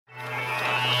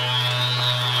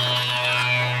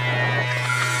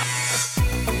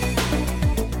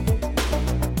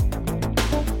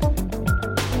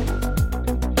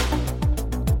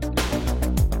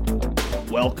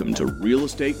Welcome to Real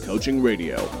Estate Coaching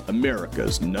Radio,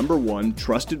 America's #1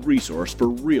 trusted resource for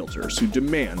realtors who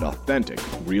demand authentic,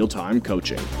 real-time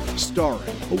coaching. Starring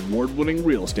award-winning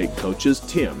real estate coaches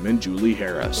Tim and Julie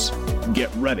Harris.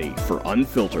 Get ready for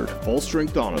unfiltered,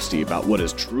 full-strength honesty about what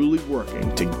is truly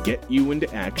working to get you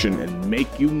into action and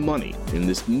make you money in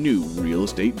this new real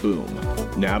estate boom.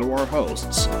 Now to our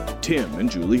hosts, Tim and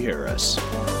Julie Harris.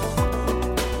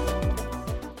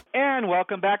 And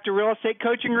welcome back to Real Estate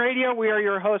Coaching Radio. We are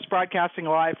your hosts, broadcasting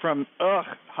live from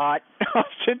hot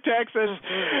Austin, Texas.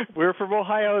 We're from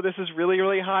Ohio. This is really,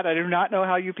 really hot. I do not know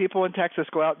how you people in Texas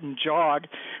go out and jog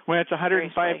when it's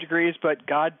 105 degrees, but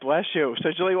God bless you. So,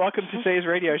 Julie, welcome to today's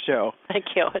radio show. Thank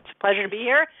you. It's a pleasure to be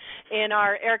here in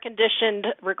our air-conditioned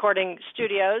recording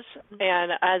studios.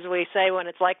 And as we say when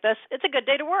it's like this, it's a good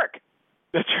day to work.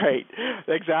 That's right.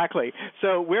 Exactly.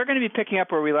 So we're going to be picking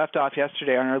up where we left off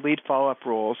yesterday on our lead follow-up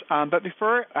rules. But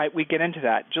before we get into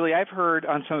that, Julie, I've heard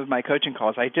on some of my coaching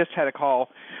calls, I had a call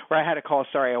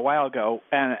a while ago,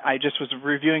 and I just was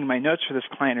reviewing my notes for this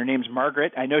client. Her name's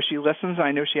Margaret. I know she listens.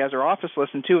 I know she has her office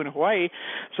listen, too, in Hawaii.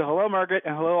 So hello, Margaret,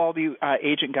 and hello, all the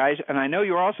agent guys. And I know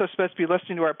you're also supposed to be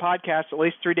listening to our podcast at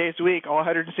least 3 days a week, all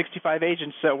 165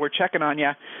 agents, so we're checking on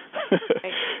you.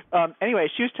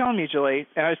 Anyway, she was telling me, Julie,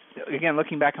 and I was, again,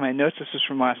 looking back at my notes, this was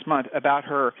from last month, about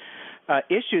her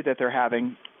issue that they're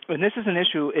having. And this is an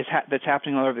issue that's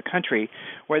happening all over the country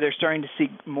where they're starting to see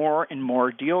more and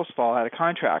more deals fall out of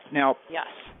contract. Now, yes,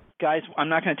 guys, I'm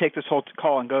not going to take this whole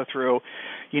call and go through,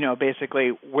 basically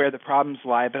where the problems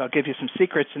lie, but I'll give you some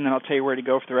secrets and then I'll tell you where to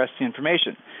go for the rest of the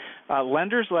information.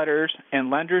 Lenders' letters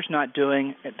and lenders not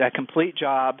doing that complete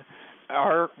job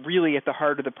are really at the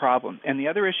heart of the problem. And the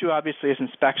other issue, obviously, is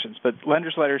inspections, but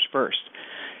lenders' letters first.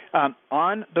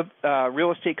 On the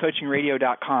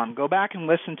realestatecoachingradio.com, go back and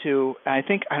listen to, I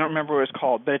don't remember what it's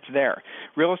called, but it's there.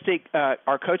 Real estate,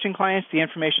 our coaching clients, the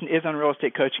information is on Real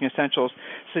Estate Coaching Essentials,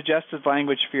 suggested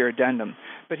language for your addendum.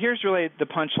 But here's really the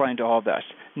punchline to all this.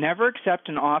 Never accept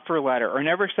an offer letter or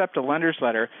never accept a lender's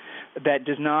letter that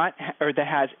does not, or that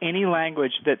has any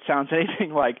language that sounds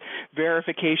anything like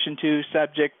verification to,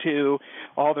 subject to,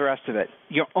 all the rest of it.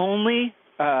 Your only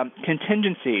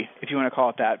contingency, if you want to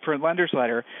call it that, for a lender's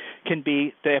letter can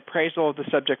be the appraisal of the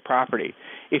subject property.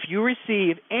 If you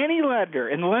receive any lender,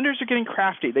 and the lenders are getting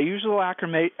crafty, they use a little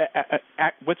acronym,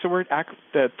 what's the word?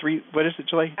 What is it,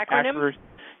 Julie? Acronym?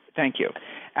 Thank you.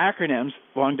 Acronyms,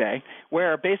 long day,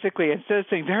 where basically instead of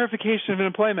saying verification of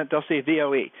employment, they'll say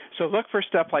VOE. So look for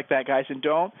stuff like that, guys, and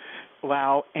don't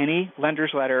allow any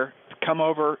lender's letter to come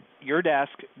over your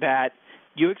desk that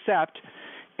you accept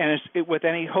and with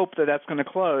any hope that that's going to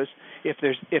close if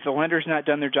the lender's not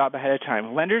done their job ahead of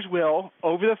time. Lenders will,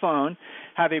 over the phone,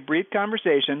 have a brief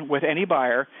conversation with any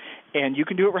buyer, and you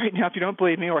can do it right now if you don't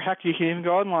believe me, or heck, you can even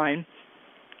go online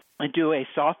and do a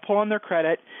soft pull on their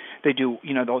credit. They do,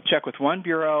 they'll check with one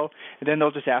bureau, and then they'll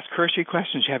just ask cursory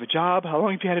questions. Do you have a job? How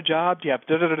long have you had a job? Do you have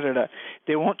da-da-da-da-da?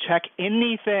 They won't check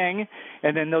anything,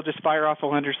 and then they'll just fire off a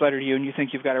lender's letter to you, and you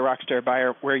think you've got a rock star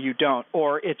buyer where you don't.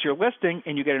 Or it's your listing,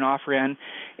 and you get an offer in,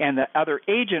 and the other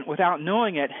agent, without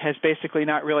knowing it, has basically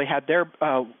not really had their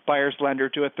buyer's lender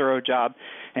do a thorough job,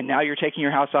 and now you're taking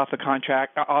your house off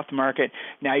the market.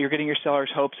 Now you're getting your seller's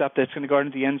hopes up that it's going to go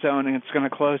into the end zone, and it's going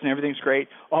to close, and everything's great.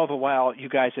 All the while, you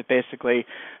guys have basically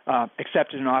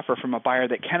accepted an offer from a buyer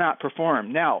that cannot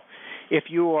perform. Now, if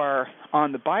you are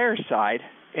on the buyer's side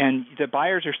and the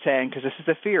buyers are saying, because this is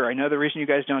the fear, I know the reason you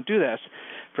guys don't do this,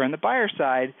 if you're on the buyer's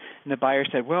side and the buyer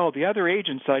said, well, the other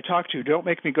agents that I talked to don't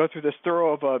make me go through this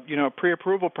thorough of a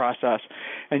pre-approval process,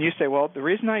 and you say, well, the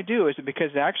reason I do is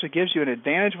because it actually gives you an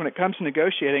advantage when it comes to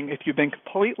negotiating if you've been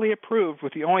completely approved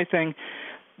with the only thing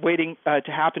waiting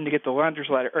to happen to get the lender's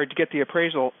letter or to get the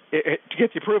appraisal, to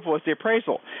get the approval is the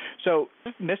appraisal. So,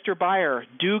 Mr. Buyer,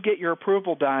 do get your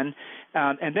approval done.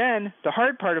 And then the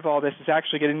hard part of all this is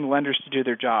actually getting the lenders to do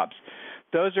their jobs.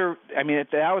 That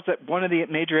was one of the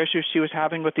major issues she was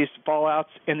having with these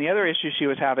fallouts, and the other issue she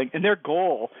was having, and their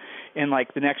goal in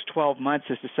the next 12 months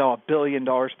is to sell $1 billion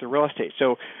worth of real estate.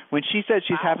 So when she said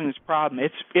she's having this problem,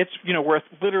 it's worth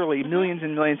literally millions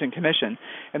and millions in commission.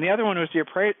 And the other one was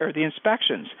the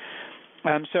inspections.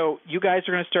 So you guys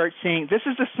are going to start seeing, this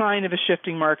is a sign of a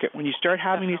shifting market. When you start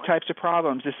having these types of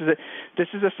problems, this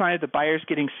is a sign of the buyers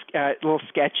getting a little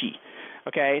sketchy.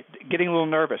 Okay, getting a little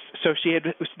nervous. So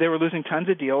they were losing tons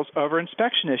of deals over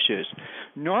inspection issues.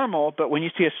 Normal, but when you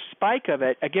see a spike of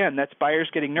it, again, that's buyers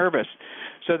getting nervous.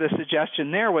 So the suggestion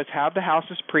there was have the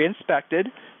houses pre-inspected,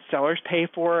 sellers pay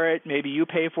for it, maybe you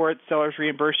pay for it, sellers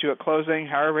reimburse you at closing,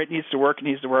 however it needs to work,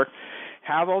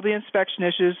 Have all the inspection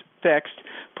issues fixed,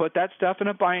 put that stuff in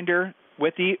a binder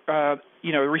with the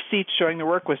receipts showing the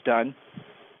work was done,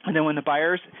 And then when the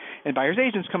buyers and buyers'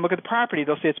 agents come look at the property,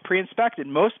 they'll say it's pre-inspected.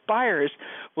 Most buyers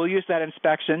will use that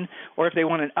inspection, or if they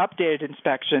want an updated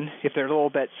inspection, if they're a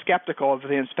little bit skeptical of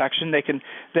the inspection, they can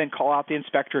then call out the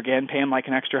inspector again, pay him like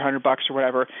an extra $100 or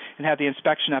whatever, and have the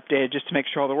inspection updated just to make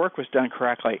sure all the work was done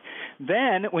correctly.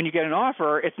 Then when you get an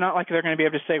offer, it's not like they're going to be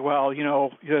able to say, well,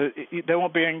 they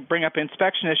won't bring up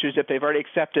inspection issues if they've already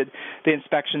accepted the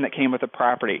inspection that came with the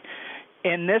property.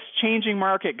 In this changing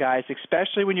market, guys,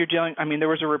 especially when you're dealing, there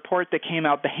was a report that came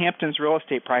out, the Hamptons real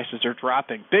estate prices are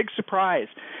dropping. Big surprise.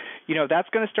 That's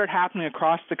going to start happening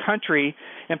across the country.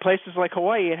 In places like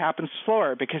Hawaii, it happens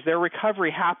slower because their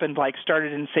recovery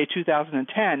started in, say,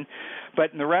 2010.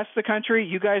 But in the rest of the country,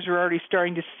 you guys are already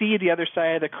starting to see the other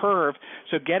side of the curve.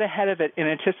 So get ahead of it in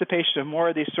anticipation of more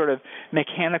of these sort of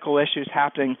mechanical issues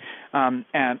happening and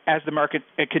as the market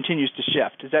continues to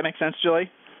shift. Does that make sense, Julie?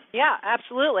 Yeah,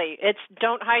 absolutely. It's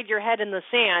don't hide your head in the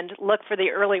sand. Look for the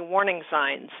early warning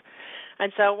signs.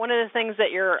 And so one of the things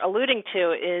that you're alluding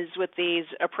to is with these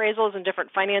appraisals and different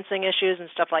financing issues and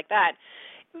stuff like that,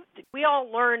 we all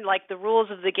learn the rules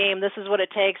of the game. This is what it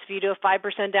takes if you do a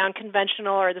 5% down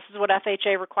conventional, or this is what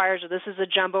FHA requires, or this is a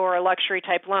jumbo or a luxury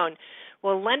type loan.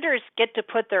 Well, lenders get to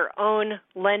put their own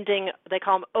lending, they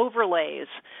call them overlays.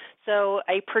 So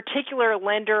a particular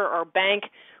lender or bank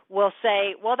will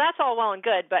say, well, that's all well and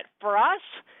good, but for us,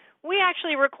 we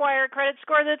actually require a credit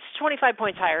score that's 25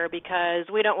 points higher because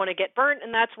we don't want to get burnt,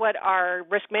 and that's what our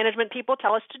risk management people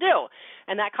tell us to do.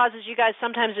 And that causes you guys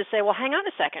sometimes to say, well, hang on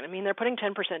a second. They're putting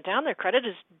 10% down. Their credit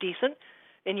is decent.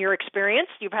 In your experience,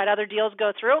 you've had other deals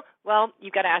go through. Well,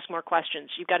 you've got to ask more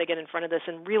questions. You've got to get in front of this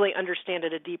and really understand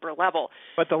at a deeper level.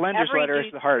 But the lender's letter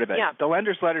is the heart of it. Yeah. The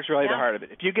lender's letter is really the heart of it.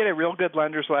 If you get a real good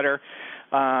lender's letter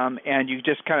and you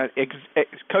just kind of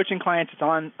coaching clients, it's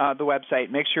on the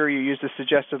website. Make sure you use the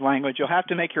suggested language. You'll have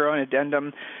to make your own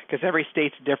addendum because every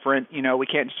state's different. We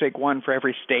can't just make one for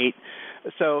every state.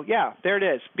 So, yeah, there it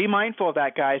is. Be mindful of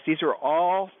that, guys. These are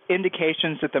all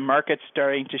indications that the market's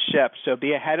starting to shift. So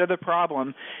be ahead of the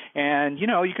problem, and, you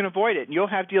can avoid it. You'll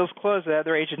have deals closed that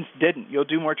other agents didn't. You'll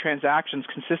do more transactions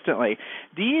consistently.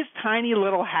 These tiny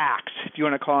little hacks, if you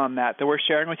want to call them that we're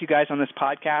sharing with you guys on this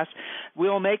podcast,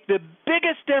 will make the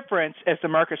biggest difference as the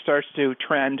market starts to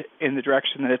trend in the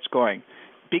direction that it's going,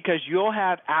 because you'll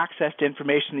have access to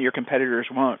information that your competitors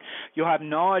won't. You'll have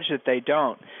knowledge that they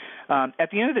don't.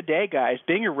 At the end of the day, guys,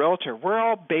 being a realtor, we're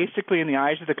all basically, in the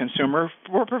eyes of the consumer,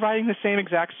 we're providing the same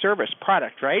exact service,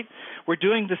 product, right? We're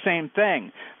doing the same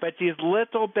thing. But these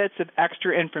little bits of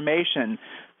extra information,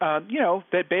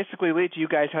 that basically lead to you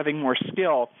guys having more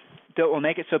skill, that will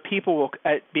make it so people will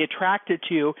be attracted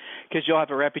to you because you'll have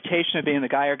a reputation of being the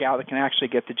guy or gal that can actually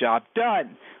get the job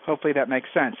done. Hopefully that makes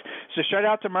sense. So shout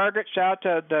out to Margaret. Shout out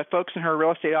to the folks in her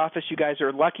real estate office. You guys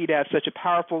are lucky to have such a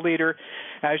powerful leader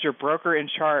as your broker in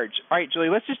charge. All right, Julie,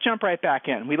 let's just jump right back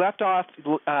in. We left off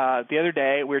the other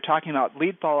day. We were talking about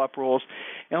lead follow-up rules,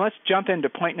 and let's jump into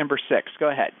point number 6. Go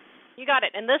ahead. You got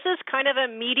it. And this is kind of a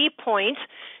meaty point.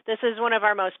 This is one of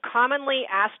our most commonly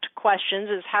asked questions,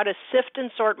 is how to sift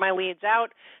and sort my leads out.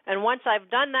 And once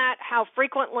I've done that, how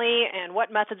frequently and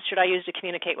what methods should I use to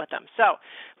communicate with them? So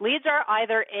leads are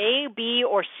either A, B,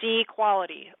 or C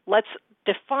quality. Let's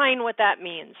define what that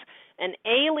means. An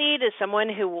A lead is someone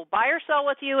who will buy or sell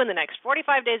with you in the next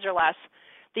 45 days or less.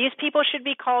 These people should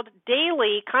be called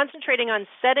daily, concentrating on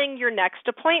setting your next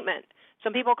appointment.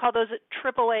 Some people call those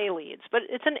AAA leads, but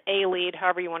it's an A lead,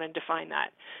 however you want to define that.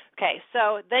 Okay,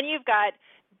 so then you've got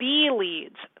B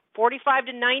leads, 45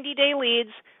 to 90-day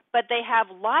leads, but they have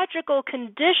logical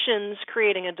conditions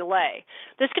creating a delay.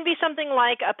 This can be something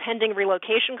like a pending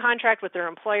relocation contract with their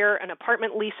employer, an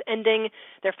apartment lease ending,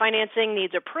 their financing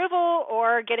needs approval,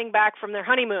 or getting back from their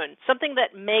honeymoon, something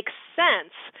that makes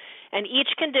sense. And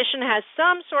each condition has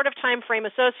some sort of time frame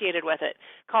associated with it.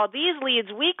 Call these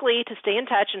leads weekly to stay in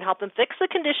touch and help them fix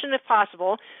the condition if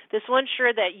possible. This will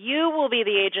ensure that you will be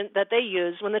the agent that they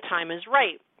use when the time is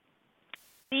right.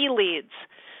 C leads.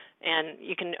 And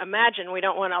you can imagine we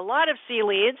don't want a lot of C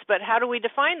leads, but how do we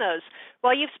define those?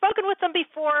 Well, you've spoken with them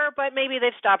before, but maybe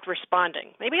they've stopped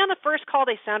responding. Maybe on the first call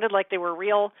they sounded like they were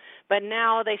real, but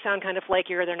now they sound kind of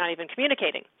flaky or they're not even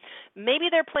communicating. Maybe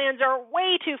their plans are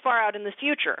way too far out in the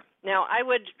future. Now, I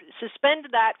would suspend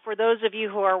that for those of you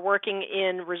who are working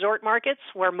in resort markets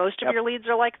where most of your leads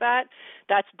are like that.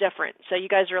 That's different. So you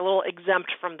guys are a little exempt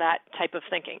from that type of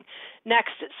thinking.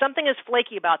 Next, something is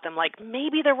flaky about them, like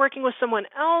maybe they're working with someone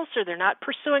else or they're not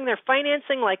pursuing their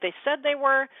financing like they said they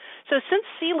were. So since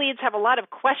C leads have a lot of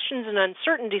questions and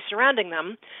uncertainty surrounding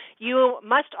them, you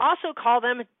must also call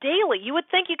them daily. You would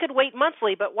think you could wait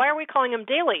monthly, but why are we calling them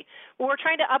daily? Well, we're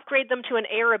trying to upgrade them to an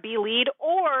A or a B lead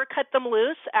or cut them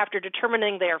loose after after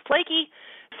determining they are flaky.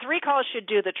 3 calls should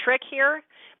do the trick here.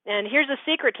 And here's a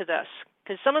secret to this,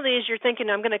 because some of these you're thinking,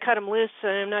 I'm going to cut them loose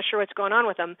and I'm not sure what's going on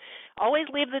with them. Always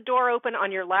leave the door open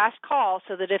on your last call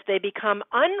so that if they become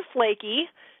unflaky,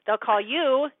 they'll call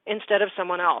you instead of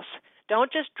someone else.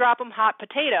 Don't just drop them hot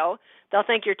potato. They'll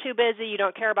think you're too busy, you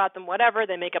don't care about them, whatever.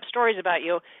 They make up stories about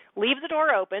you. Leave the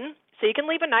door open so you can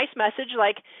leave a nice message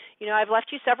like, I've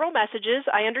left you several messages.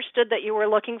 I understood that you were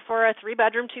looking for a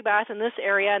 3-bedroom, 2-bath in this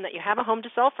area and that you have a home to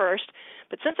sell first.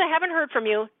 But since I haven't heard from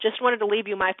you, just wanted to leave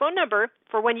you my phone number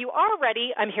for when you are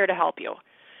ready, I'm here to help you.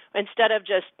 Instead of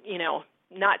just,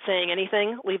 not saying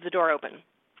anything, leave the door open.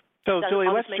 So, Julie,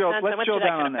 let's drill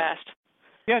down on that.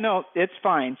 Yeah, no, it's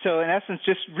fine. So, in essence,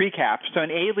 just recap. So, an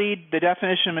A-lead, the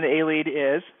definition of an A-lead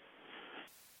is?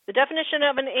 The definition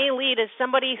of an A-lead is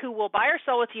somebody who will buy or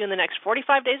sell with you in the next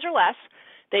 45 days or less.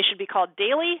 They should be called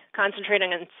daily,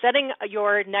 concentrating on setting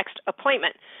your next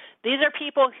appointment. These are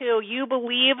people who you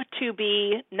believe to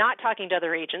be not talking to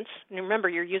other agents. And remember,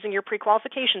 you're using your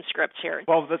pre-qualification scripts here.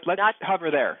 Well, let's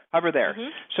hover there. Mm-hmm.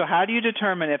 So how do you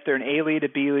determine if they're an A-lead, a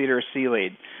B-lead, or a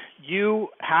C-lead? You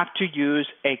have to use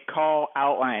a call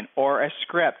outline or a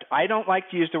script. I don't like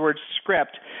to use the word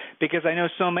script because I know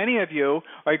so many of you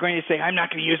are going to say, I'm not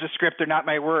going to use a script. They're not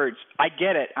my words. I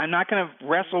get it. I'm not going to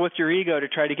wrestle with your ego to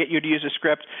try to get you to use a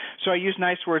script. So I use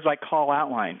nice words like call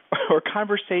outline or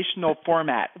conversational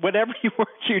format, whatever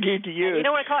words you need to use. And you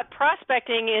don't want to call it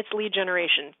prospecting. It's lead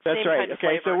generation. That's Same right. Kind of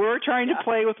okay, flavor. So we're trying to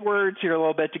play with words here a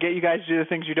little bit to get you guys to do the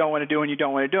things you don't want to do when you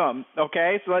don't want to do them.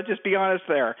 Okay, so let's just be honest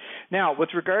there. Now, with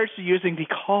regards to using the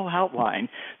call outline,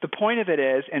 the point of it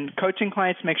is, and coaching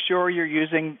clients, make sure you're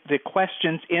using the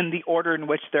questions in the order in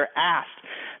which they're asked.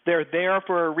 They're there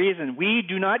for a reason. We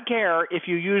do not care if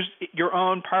you use your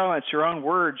own parlance, your own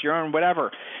words, your own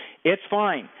whatever. It's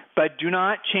fine. But do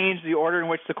not change the order in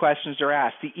which the questions are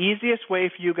asked. The easiest way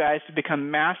for you guys to become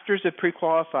masters of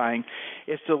pre-qualifying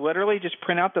is to literally just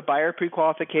print out the buyer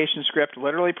pre-qualification script,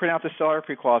 literally print out the seller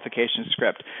pre-qualification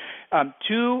script.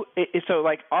 So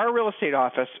like our real estate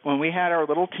office, when we had our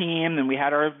little team and we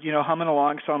had our, humming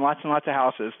along, selling lots and lots of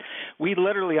houses, we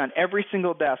literally on every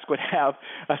single desk would have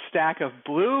a stack of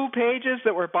blue pages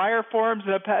that were buyer forms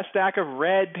and a stack of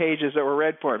red pages that were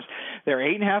red forms. They're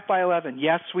 8.5 by 11.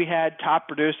 Yes, we had top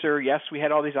producer. Yes, we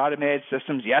had all these automated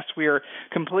systems. Yes, we were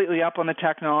completely up on the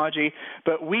technology.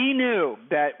 But we knew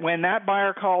that when that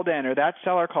buyer called in or that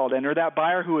seller called in or that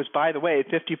buyer who was, by the way,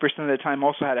 50% of the time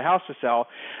also had a house to sell,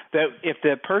 that if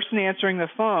the person answering the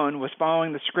phone was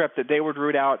following the script, that they would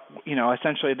root out,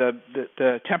 essentially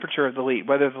the temperature of the lead,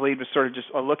 whether the lead was sort of just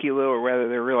a looky-loo or whether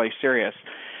they're really serious.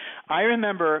 I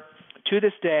remember to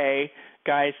this day,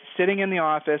 guys sitting in the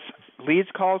office, leads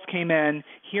calls came in,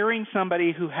 hearing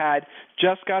somebody who had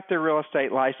just got their real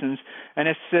estate license, an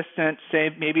assistant, say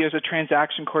maybe it was a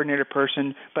transaction coordinator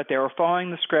person, but they were following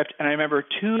the script. And I remember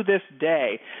to this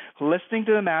day listening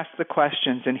to them ask the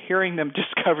questions and hearing them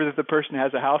discover that the person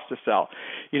has a house to sell,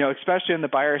 especially on the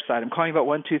buyer side. I'm calling about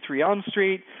 123 Elm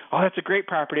Street. Oh, that's a great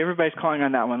property. Everybody's calling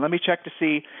on that one. Let me check to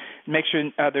see, make sure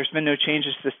there's been no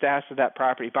changes to the status of that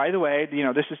property. By the way,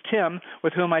 this is Tim.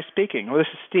 With whom am I speaking? Well,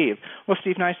 this is Steve. Well,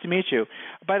 Steve, nice to meet you.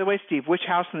 By the way, Steve, which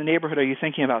house in the neighborhood are you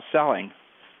thinking about selling?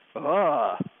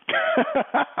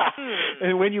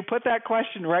 And when you put that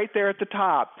question right there at the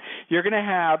top, you're going to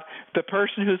have the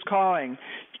person who's calling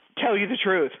tell you the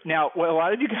truth. Now, what a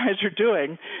lot of you guys are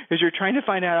doing is you're trying to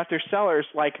find out if they're sellers,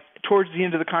 like towards the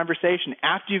end of the conversation,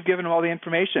 after you've given them all the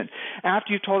information,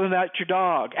 after you've told them about your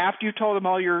dog, after you've told them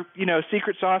all your,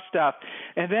 secret sauce stuff.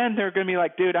 And then they're going to be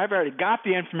like, dude, I've already got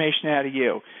the information out of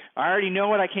you. I already know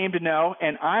what I came to know,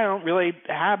 and I don't really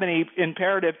have any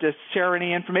imperative to share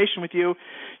any information with you.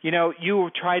 You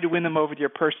tried to win them over with your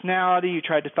personality. You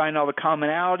tried to find all the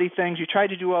commonality things. You tried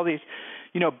to do all these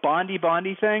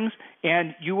bondy things,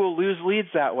 and you will lose leads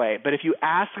that way. But if you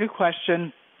ask a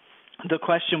question, the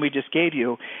question we just gave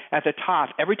you at the top,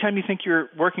 every time you think you're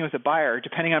working with a buyer,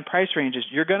 depending on price ranges,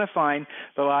 you're going to find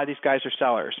that a lot of these guys are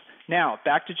sellers. Now,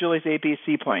 back to Julie's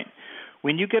ABC point.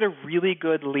 When you get a really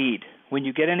good lead, when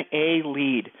you get an A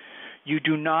lead, you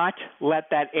do not let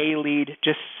that A lead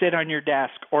just sit on your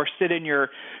desk or sit in your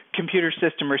computer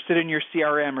system or sit in your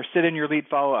CRM or sit in your lead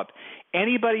follow-up.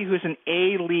 Anybody who's an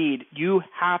A lead, you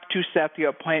have to set the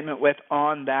appointment with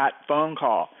on that phone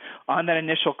call, on that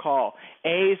initial call.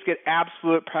 A's get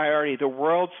absolute priority. The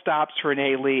world stops for an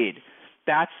A lead.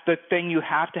 That's the thing you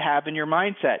have to have in your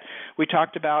mindset. We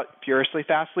talked about furiously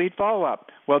fast lead follow-up.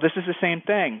 Well, this is the same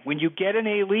thing. When you get an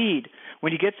A lead,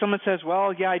 when you get someone who says,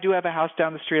 well, yeah, I do have a house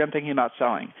down the street I'm thinking about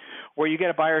selling, where you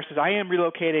get a buyer who says, I am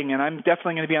relocating and I'm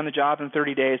definitely going to be on the job in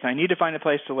 30 days and I need to find a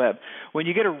place to live. When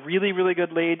you get a really, really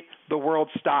good lead, the world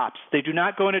stops. They do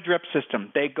not go in a drip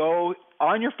system. They go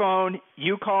on your phone,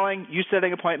 you calling, you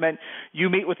setting an appointment, you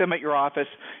meet with them at your office,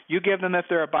 you give them, if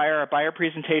they're a buyer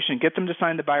presentation, get them to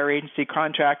sign the buyer agency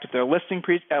contract. If they're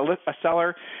a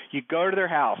seller, you go to their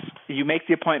house, you make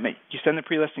the appointment, you send the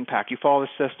pre-listing pack, you follow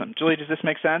the system. Julie, does this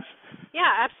make sense? Yeah,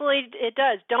 absolutely it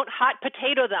does. Don't hot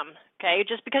potato them, okay?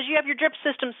 Just because you have your drip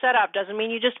system set up doesn't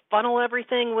mean you just funnel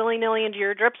everything willy-nilly into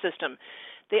your drip system.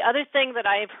 The other thing that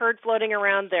I've heard floating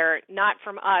around there, not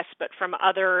from us, but from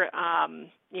other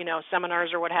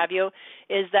seminars or what have you,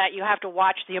 is that you have to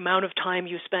watch the amount of time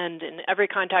you spend, and every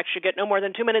contact should get no more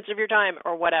than 2 minutes of your time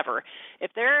or whatever.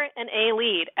 If they're an A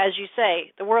lead, as you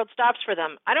say, the world stops for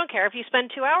them. I don't care if you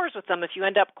spend 2 hours with them. If you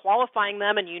end up qualifying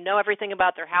them and you know everything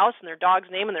about their house and their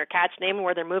dog's name and their cat's name and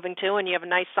where they're moving to, and you have a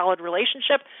nice solid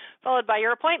relationship followed by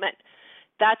your appointment,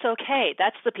 that's okay.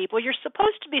 That's the people you're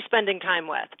supposed to be spending time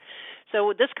with.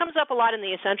 So this comes up a lot in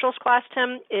the Essentials class,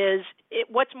 Tim,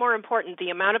 what's more important, the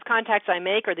amount of contacts I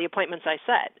make or the appointments I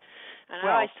set? And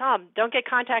I always tell them, don't get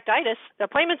contactitis. The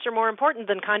appointments are more important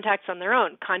than contacts on their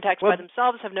own. Contacts by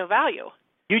themselves have no value.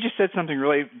 You just said something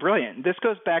really brilliant. This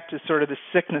goes back to sort of the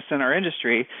sickness in our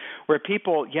industry where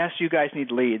people, yes, you guys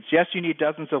need leads. Yes, you need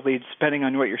dozens of leads depending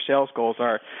on what your sales goals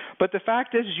are. But the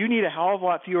fact is you need a hell of a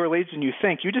lot fewer leads than you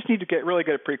think. You just need to get really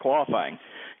good at pre-qualifying.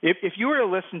 If you were to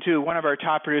listen to one of our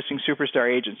top producing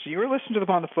superstar agents, you were to listen to them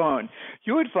on the phone,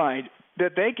 you would find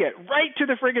that they get right to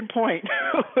the friggin' point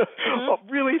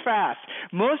really fast.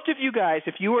 Most of you guys,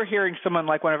 if you were hearing someone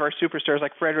like one of our superstars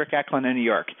like Frederick Eklund in New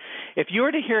York, if you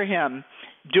were to hear him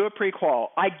do a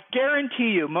pre-qual, I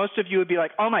guarantee you most of you would be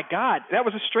like, oh, my God, that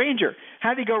was a stranger. How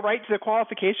did he go right to the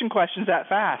qualification questions that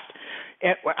fast?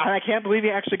 And I can't believe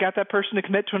he actually got that person to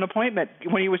commit to an appointment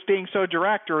when he was being so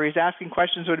direct or he's asking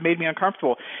questions that would have made me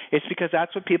uncomfortable. It's because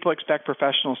that's what people expect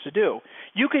professionals to do.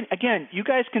 You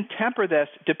guys can temper this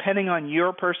depending on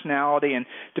your personality and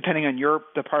depending on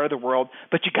the part of the world,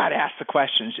 but you got to ask the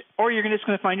questions or you're just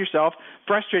going to find yourself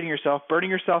frustrating yourself,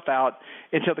 burning yourself out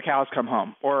until the cows come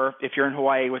home. Or if you're in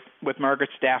Hawaii with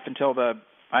Margaret's staff until the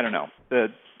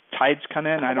tides come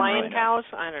in. I don't really know. Cows?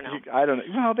 I don't know. I don't know.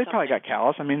 Well, they probably got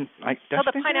cows. I mean,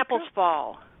 the pineapples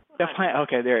fall.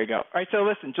 Okay, there you go. All right, so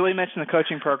listen, Julie mentioned the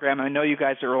coaching program. I know you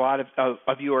guys are a lot of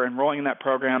you are enrolling in that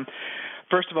program.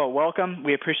 First of all, welcome.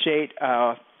 We appreciate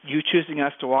you choosing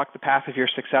us to walk the path of your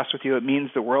success with you. It means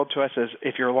the world to us. As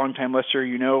if you're a longtime listener,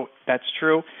 you know that's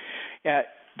true.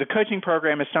 The coaching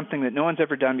program is something that no one's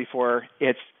ever done before.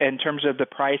 It's in terms of the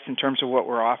price, in terms of what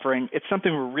we're offering. It's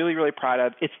something we're really, really proud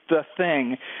of. It's the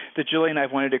thing that Julie and I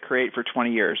have wanted to create for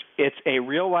 20 years. It's a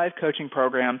real live coaching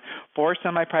program, 4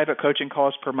 semi-private coaching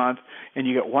calls per month, and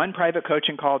you get 1 private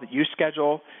coaching call that you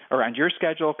schedule around your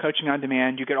schedule, coaching on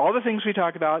demand. You get all the things we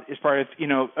talk about as part of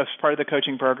the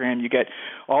coaching program. You get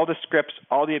all the scripts,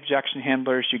 all the objection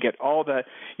handlers. You get all the,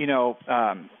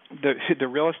 the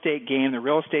real estate game, the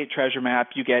real estate treasure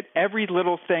map. You get every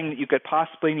little thing that you could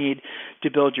possibly need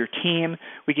to build your team.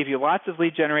 We give you lots of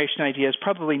lead generation ideas,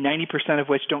 probably 90% of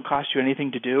which don't cost you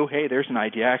anything to do. Hey, there's an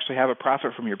idea. Actually have a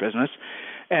profit from your business.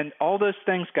 And all those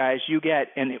things, guys, you get,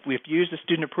 and we've used the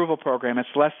student approval program. It's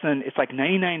like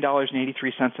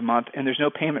 $99.83 a month, and there's no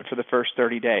payment for the first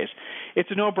 30 days.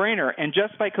 It's a no-brainer. And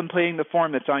just by completing the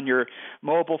form that's on your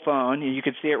mobile phone, you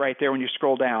can see it right there when you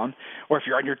scroll down, or if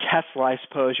you're on your Tesla, I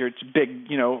suppose, it's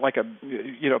big, like a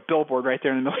billboard right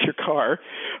there in the middle of your car.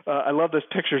 I love those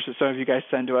pictures that some of you guys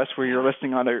send to us where you're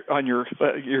listening on your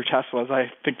Teslas.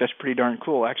 I think that's pretty darn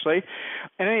cool, actually.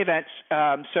 In any event,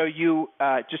 so you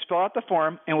just fill out the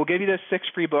form, and we'll give you those 6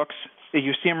 free books.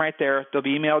 You see them right there. They'll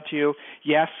be emailed to you.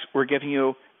 Yes, we're giving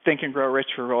you Think and Grow Rich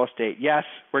for Real Estate. Yes,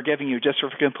 we're giving you, just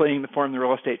for completing the form, the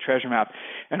Real Estate Treasure Map,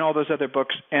 and all those other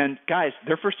books. And, guys,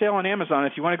 they're for sale on Amazon.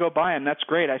 If you want to go buy them, that's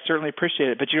great. I certainly appreciate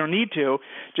it. But you don't need to.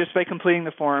 Just by completing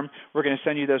the form, we're going to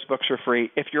send you those books for free.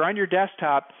 If you're on your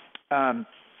desktop,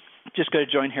 just go to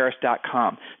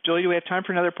joinharris.com. Julie, do we have time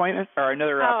for another appointment or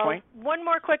another point? One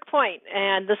more quick point,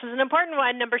 and this is an important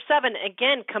one. Number 7,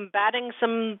 again, combating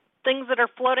some things that are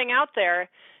floating out there.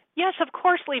 Yes, of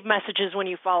course, leave messages when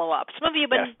you follow up. Some of you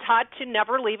have been taught to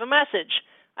never leave a message.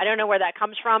 I don't know where that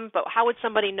comes from, but how would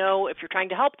somebody know if you're trying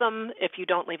to help them if you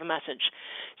don't leave a message?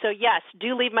 So, yes,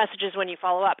 do leave messages when you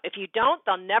follow up. If you don't,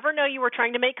 they'll never know you were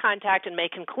trying to make contact and may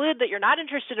conclude that you're not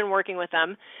interested in working with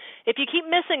them. If you keep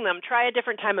missing them, try a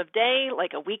different time of day,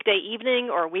 like a weekday evening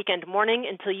or a weekend morning,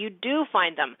 until you do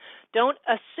find them. Don't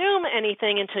assume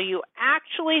anything until you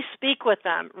actually speak with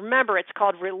them. Remember, it's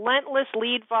called relentless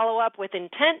lead follow-up with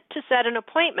intent to set an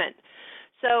appointment.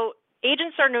 So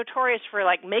agents are notorious for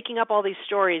like making up all these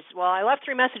stories. Well, I left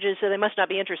 3 messages, so they must not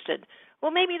be interested.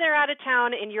 Well, maybe they're out of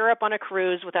town in Europe on a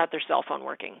cruise without their cell phone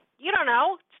working. You don't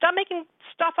know. Stop making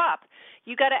stuff up.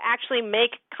 You got to actually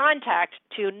make contact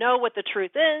to know what the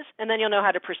truth is, and then you'll know how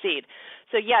to proceed.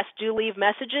 So yes, do leave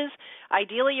messages.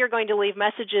 Ideally, you're going to leave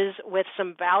messages with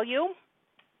some value.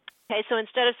 Okay, so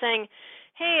instead of saying,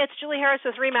 hey, it's Julie Harris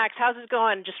with RE/MAX, how's it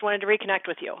going? Just wanted to reconnect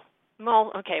with you.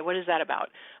 Well, okay, what is that about?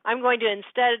 I'm going to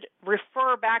instead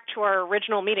refer back to our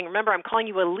original meeting. Remember, I'm calling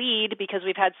you a lead because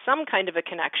we've had some kind of a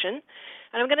connection.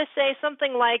 And I'm going to say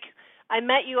something like, I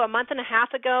met you a month and a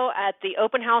half ago at the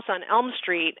open house on Elm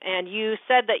Street, and you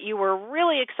said that you were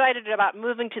really excited about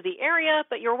moving to the area,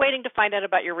 but you're waiting to find out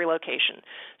about your relocation.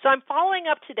 So I'm following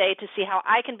up today to see how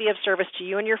I can be of service to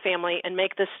you and your family and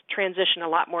make this transition a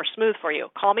lot more smooth for you.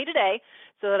 Call me today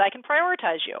so that I can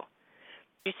prioritize you.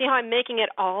 You see how I'm making it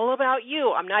all about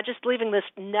you? I'm not just leaving this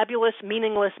nebulous,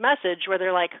 meaningless message where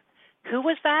they're like, who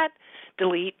was that?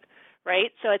 Delete,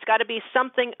 right? So it's got to be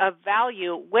something of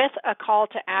value with a call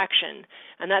to action.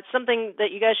 And that's something that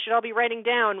you guys should all be writing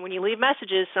down when you leave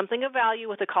messages, something of value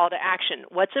with a call to action.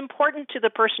 What's important to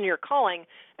the person you're calling,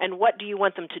 and what do you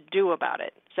want them to do about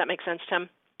it? Does that make sense, Tim?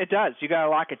 It does. You got to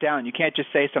lock it down. You can't just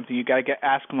say something. You got to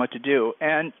ask them what to do.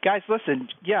 And guys, listen.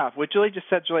 Yeah, what Julie just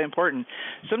said is really important.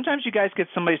 Sometimes you guys get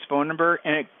somebody's phone number,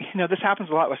 and this happens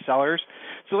a lot with sellers.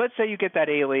 So let's say you get that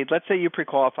A lead. Let's say you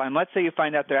pre-qualify them. Let's say you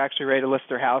find out they're actually ready to list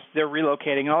their house. They're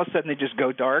relocating, and all of a sudden they just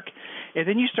go dark, and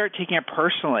then you start taking it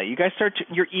personally. You guys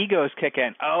your egos kick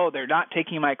in. Oh, they're not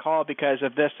taking my call because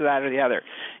of this or that or the other.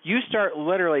 You start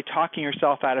literally talking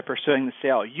yourself out of pursuing the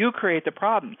sale. You create the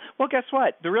problem. Well, guess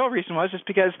what? The real reason was just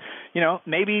because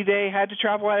maybe they had to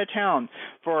travel out of town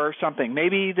for something.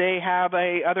 Maybe they have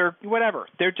whatever.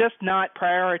 They're just not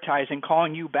prioritizing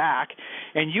calling you back,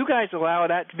 and you guys allow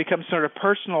that to become sort of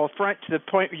personal affront to the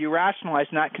point where you rationalize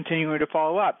not continuing to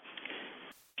follow up.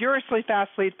 Furiously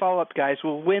fast lead follow-up guys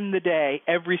will win the day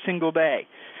every single day.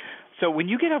 So when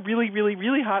you get a really, really,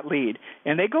 really hot lead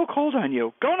and they go cold on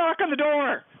you, go knock on the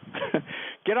door.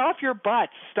 Get off your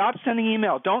butts. Stop sending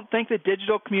email. Don't think that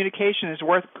digital communication is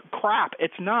worth crap.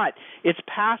 It's not. It's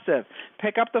passive.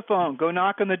 Pick up the phone. Go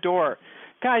knock on the door.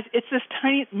 Guys, it's this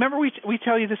tiny – remember we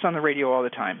tell you this on the radio all the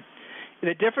time.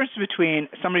 The difference between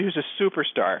somebody who's a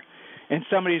superstar and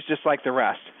somebody who's just like the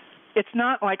rest, it's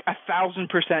not like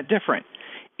 1,000% different.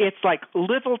 It's like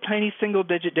little tiny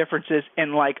single-digit differences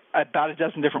in like about a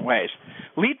dozen different ways.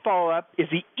 Lead follow-up is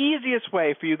the easiest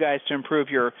way for you guys to improve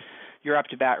your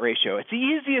up-to-bat ratio. It's the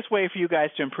easiest way for you guys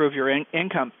to improve your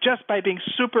income just by being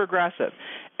super aggressive.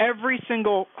 Every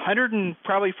single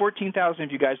 114,000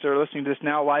 of you guys that are listening to this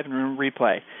now live and in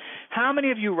replay, how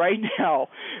many of you right now,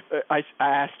 I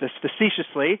asked this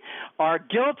facetiously, are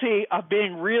guilty of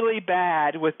being really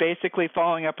bad with basically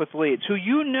following up with leads, who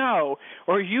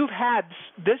or you've had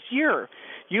this year,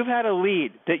 you've had a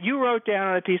lead that you wrote down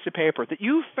on a piece of paper that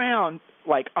you found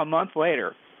like a month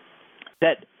later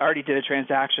that already did a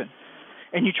transaction,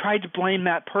 and you tried to blame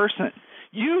that person.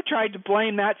 You tried to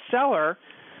blame that seller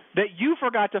that you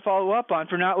forgot to follow up on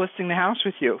for not listing the house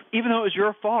with you, even though it was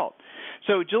your fault.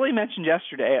 So Julie mentioned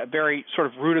yesterday a very sort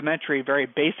of rudimentary, very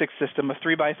basic system of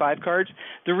 3x5 cards.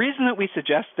 The reason that we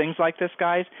suggest things like this,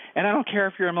 guys, and I don't care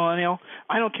if you're a millennial,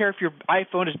 I don't care if your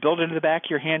iPhone is built into the back of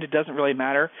your hand, it doesn't really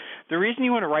matter. The reason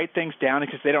you want to write things down is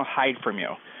because they don't hide from you.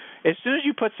 As soon as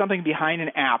you put something behind an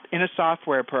app in a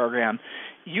software program,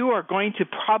 you are going to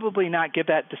probably not give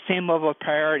that the same level of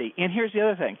priority. And here's the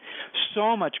other thing.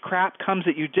 So much crap comes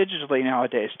at you digitally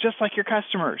nowadays, just like your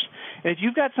customers. And if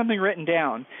you've got something written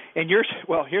down, and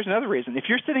here's another reason. If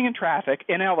you're sitting in traffic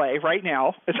in L.A. right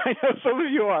now, as I know some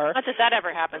of you are. Not that that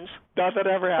ever happens. Not that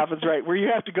ever happens, right, where you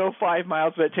have to go 5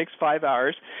 miles, but it takes 5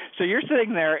 hours. So you're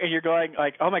sitting there, and you're going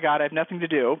like, oh, my God, I have nothing to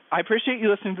do. I appreciate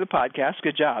you listening to the podcast.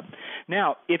 Good job.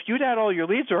 Now, if you'd had all your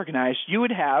leads organized, you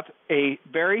would have a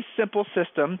very simple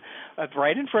system of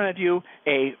right in front of you,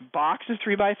 a box of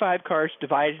 3x5 cards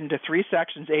divided into 3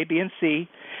 sections, A, B, and C,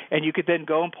 and you could then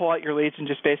go and pull out your leads and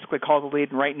just basically call the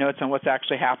lead and write notes on what's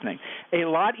actually happening. A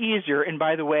lot easier and,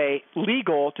 by the way,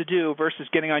 legal to do versus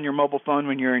getting on your mobile phone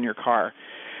when you're in your car.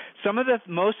 Some of the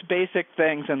most basic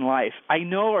things in life I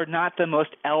know are not the most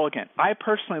elegant. I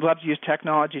personally love to use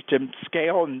technology to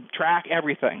scale and track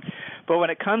everything. But when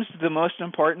it comes to the most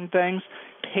important things,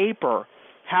 paper,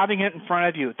 having it in front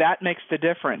of you, that makes the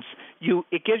difference.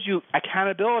 It gives you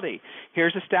accountability.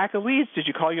 Here's a stack of leads. Did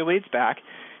you call your leads back?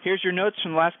 Here's your notes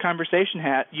from the last conversation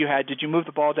you had. Did you move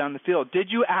the ball down the field? Did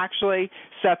you actually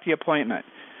set the appointment?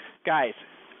 Guys,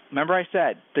 remember I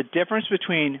said, the difference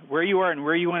between where you are and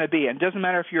where you want to be, and it doesn't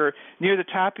matter if you're near the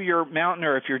top of your mountain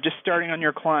or if you're just starting on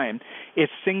your climb,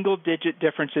 it's single-digit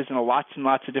differences in lots and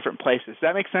lots of different places. Does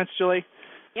that make sense, Julie?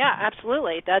 Yeah,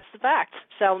 absolutely. That's the fact.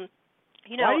 So,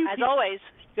 as always,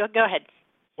 go ahead.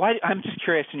 I'm just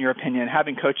curious, in your opinion,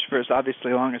 having coached for as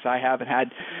obviously long as I have and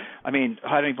had,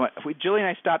 Julie and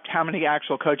I stopped how many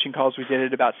actual coaching calls we did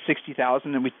at about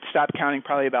 60,000, and we stopped counting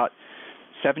probably about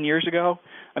 7 years ago.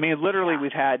 Literally,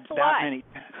 we've had that many,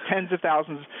 tens of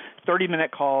thousands,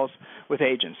 30-minute calls with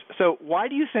agents. So why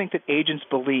do you think that agents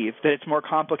believe that it's more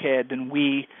complicated than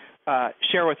we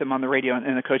share with them on the radio and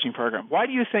in the coaching program? Why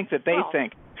do you think that they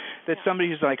think that somebody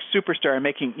who's like superstar and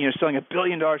making, selling $1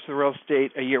 billion to the real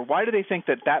estate a year, why do they think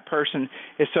that person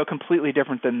is so completely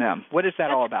different than them? What is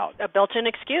that all about? A built-in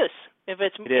excuse. If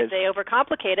they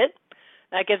overcomplicate it,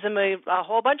 that gives them a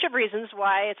whole bunch of reasons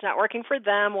why it's not working for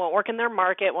them, won't work in their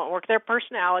market, won't work their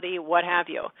personality, what have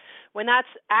you. When that's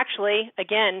actually,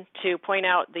 again, to point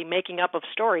out the making up of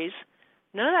stories,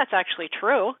 none of that's actually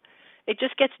true. It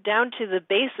just gets down to the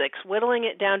basics, whittling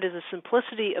it down to the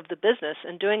simplicity of the business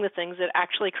and doing the things that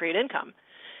actually create income.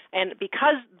 And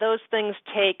because those things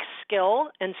take skill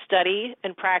and study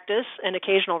and practice and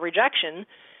occasional rejection,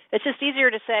 it's just easier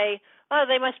to say, oh,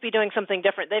 they must be doing something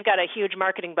different. They've got a huge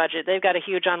marketing budget. They've got a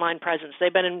huge online presence.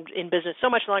 They've been in business so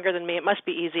much longer than me. It must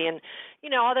be easy. And,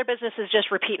 all their business is just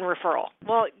repeat and referral.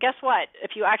 Well, guess what?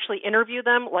 If you actually interview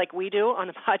them like we do on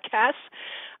the podcast,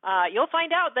 you'll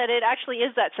find out that it actually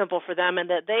is that simple for them and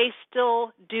that they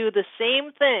still do the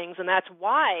same things. And that's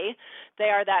why they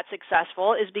are that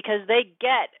successful, is because they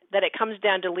get that it comes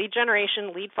down to lead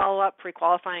generation, lead follow-up,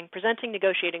 pre-qualifying, presenting,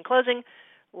 negotiating, closing,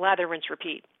 lather, rinse,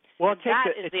 repeat. Well, that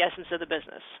is the essence of the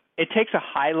business. It takes a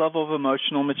high level of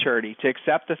emotional maturity to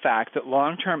accept the fact that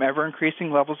long-term, ever-increasing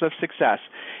levels of success,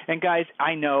 and guys,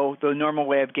 I know the normal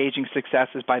way of gauging success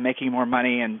is by making more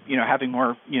money and, having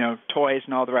more, toys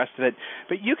and all the rest of it,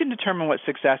 but you can determine what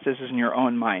success is in your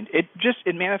own mind. It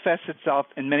manifests itself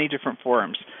in many different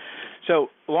forms.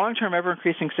 So long-term,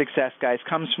 ever-increasing success, guys,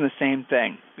 comes from the same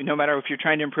thing. No matter if you're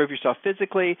trying to improve yourself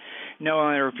physically, no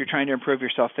matter if you're trying to improve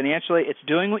yourself financially, it's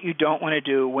doing what you don't want to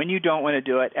do when you don't want to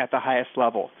do it at the highest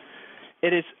level.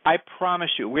 It is, I promise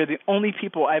you, we're the only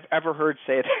people I've ever heard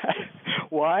say that.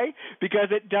 Why? Because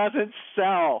it doesn't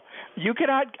sell.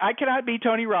 I cannot be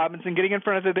Tony Robbins and getting in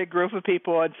front of a big group of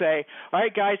people and say, all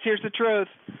right, guys, here's the truth.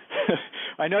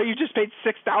 I know you just paid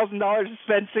 $6,000 to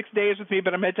spend 6 days with me,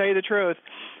 but I'm going to tell you the truth.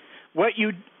 What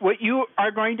you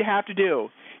are going to have to do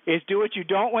is do what you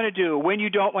don't want to do when you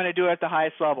don't want to do it at the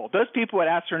highest level. Those people would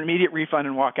ask for an immediate refund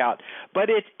and walk out. But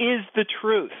it is the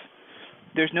truth.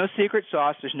 There's no secret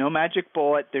sauce. There's no magic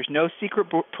bullet. There's no secret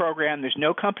program. There's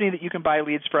no company that you can buy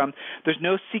leads from. There's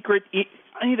no secret,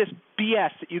 any of this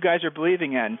BS that you guys are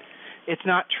believing in. It's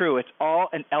not true. It's all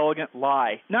an elegant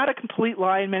lie. Not a complete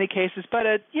lie in many cases, but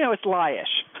it's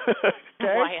lie-ish.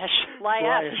 Okay?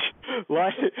 Lie-ish.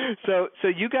 So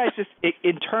you guys just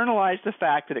internalize the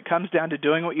fact that it comes down to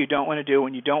doing what you don't want to do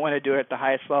when you don't want to do it at the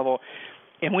highest level.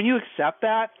 And when you accept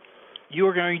that, you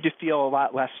are going to feel a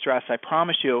lot less stress. I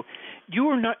promise you.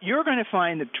 You're going to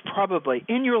find that probably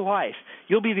in your life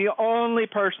you'll be the only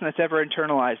person that's ever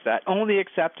internalized that, only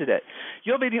accepted it.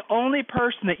 You'll be the only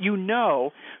person that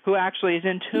who actually is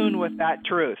in tune with that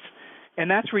truth. And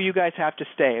that's where you guys have to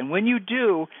stay. And when you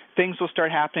do, things will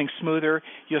start happening smoother.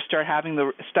 You'll start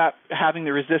stop having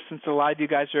the resistance that a lot of you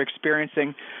guys are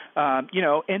experiencing, and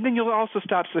then you'll also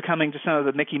stop succumbing to some of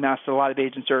the Mickey Mouse that a lot of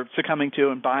agents are succumbing to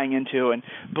and buying into and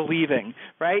believing,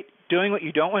 right? Doing what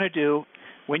you don't want to do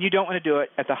when you don't want to do it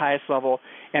at the highest level,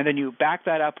 and then you back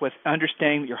that up with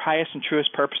understanding your highest and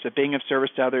truest purpose of being of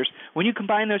service to others. When you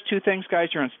combine those two things,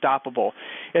 guys, you're unstoppable.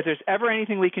 If there's ever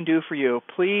anything we can do for you,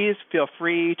 please feel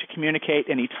free to communicate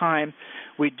anytime.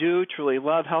 We do truly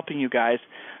love helping you guys.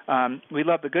 We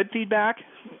love the good feedback.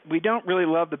 We don't really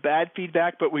love the bad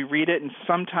feedback, but we read it, and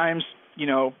sometimes,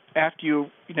 after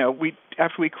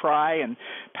we cry and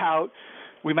pout,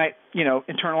 we might,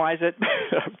 internalize it.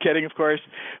 I'm kidding, of course.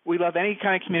 We love any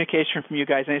kind of communication from you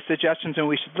guys, any suggestions on who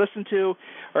we should listen to,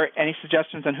 or any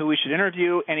suggestions on who we should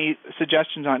interview, any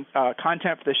suggestions on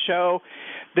content for the show.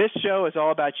 This show is all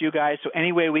about you guys, so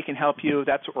any way we can help you,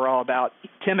 that's what we're all about.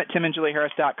 Tim at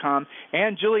timandjulieharris.com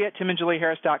and Julie at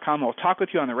timandjulieharris.com. We'll talk with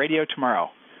you on the radio tomorrow.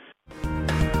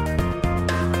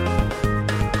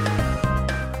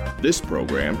 This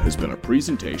program has been a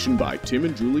presentation by Tim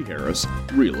and Julie Harris,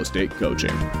 Real Estate Coaching.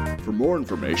 For more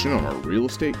information on our real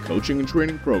estate coaching and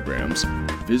training programs,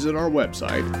 visit our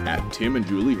website at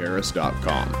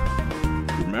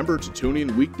timandjulieharris.com. Remember to tune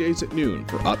in weekdays at noon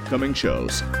for upcoming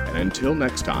shows, and until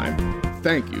next time,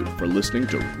 Thank you for listening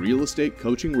to Real Estate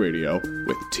Coaching Radio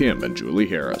with Tim and Julie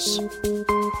Harris.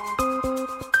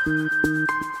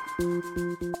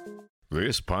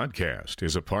 This podcast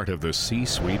is a part of the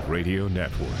C-Suite Radio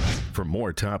Network. For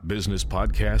more top business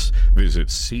podcasts,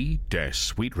 visit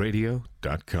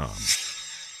c-suiteradio.com.